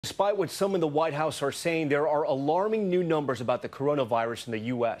Despite what some in the White House are saying, there are alarming new numbers about the coronavirus in the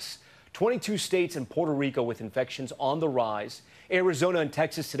U.S. 22 states and Puerto Rico with infections on the rise. Arizona and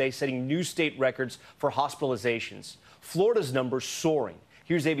Texas today setting new state records for hospitalizations. Florida's numbers soaring.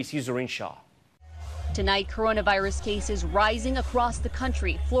 Here's ABC's Zareen Shah. Tonight, coronavirus cases rising across the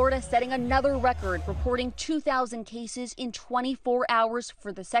country. Florida setting another record, reporting 2,000 cases in 24 hours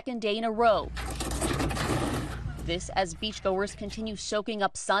for the second day in a row. This as beachgoers continue soaking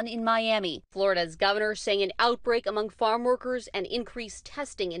up sun in Miami. Florida's governor saying an outbreak among farm workers and increased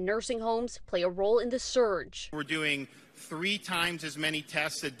testing in nursing homes play a role in the surge. We're doing 3 times as many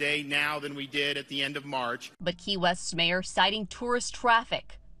tests a day now than we did at the end of March. But Key West's mayor citing tourist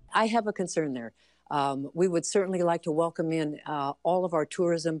traffic. I have a concern there. We would certainly like to welcome in all of our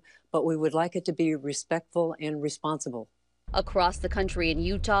tourism, but we would like it to be respectful and responsible. Across the country in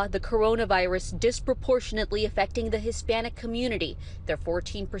Utah, the coronavirus disproportionately affecting the Hispanic community. They're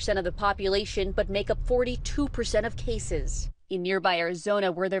 14% of the population, but make up 42% of cases. In nearby Arizona,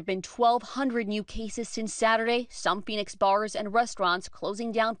 where there have been 1,200 new cases since Saturday, some Phoenix bars and restaurants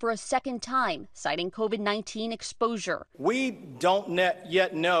closing down for a second time, citing COVID-19 exposure. We don't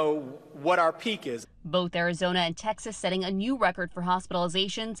yet know what our peak is. Both Arizona and Texas setting a new record for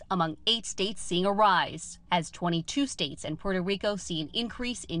hospitalizations, among 8 states seeing a rise, as 22 states and Puerto Rico see an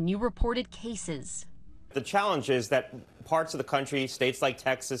increase in new reported cases. The challenge is that parts of the country, states like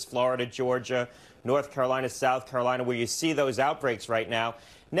Texas, Florida, Georgia, North Carolina, South Carolina, where you see those outbreaks right now,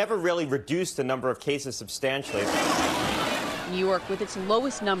 never really reduced the number of cases substantially. New York, with its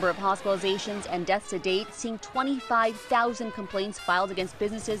lowest number of hospitalizations and deaths to date, seeing 25,000 complaints filed against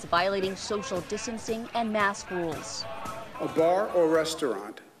businesses violating social distancing and mask rules. A bar or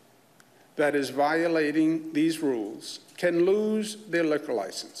restaurant that is violating these rules can lose their liquor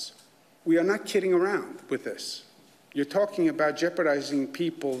license. We are not kidding around with this. You're talking about jeopardizing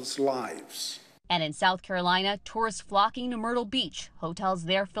people's lives. And in South Carolina, tourists flocking to Myrtle Beach. Hotels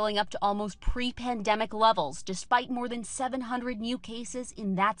there filling up to almost pre-pandemic levels, despite more than 700 new cases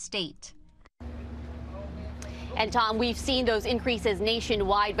in that state. And Tom, we've seen those increases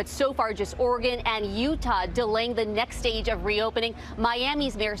nationwide, but so far just Oregon and Utah delaying the next stage of reopening.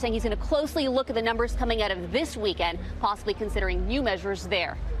 Miami's mayor saying he's going to closely look at the numbers coming out of this weekend, possibly considering new measures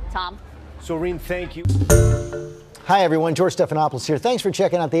there. Tom? Zareen, thank you. Hi, everyone. George Stephanopoulos here. Thanks for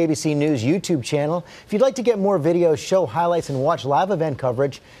checking out the ABC News YouTube channel. If you'd like to get more videos, show highlights, and watch live event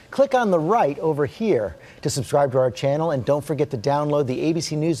coverage, click on the right over here to subscribe to our channel. And don't forget to download the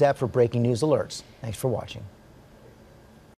ABC News app for breaking news alerts. Thanks for watching.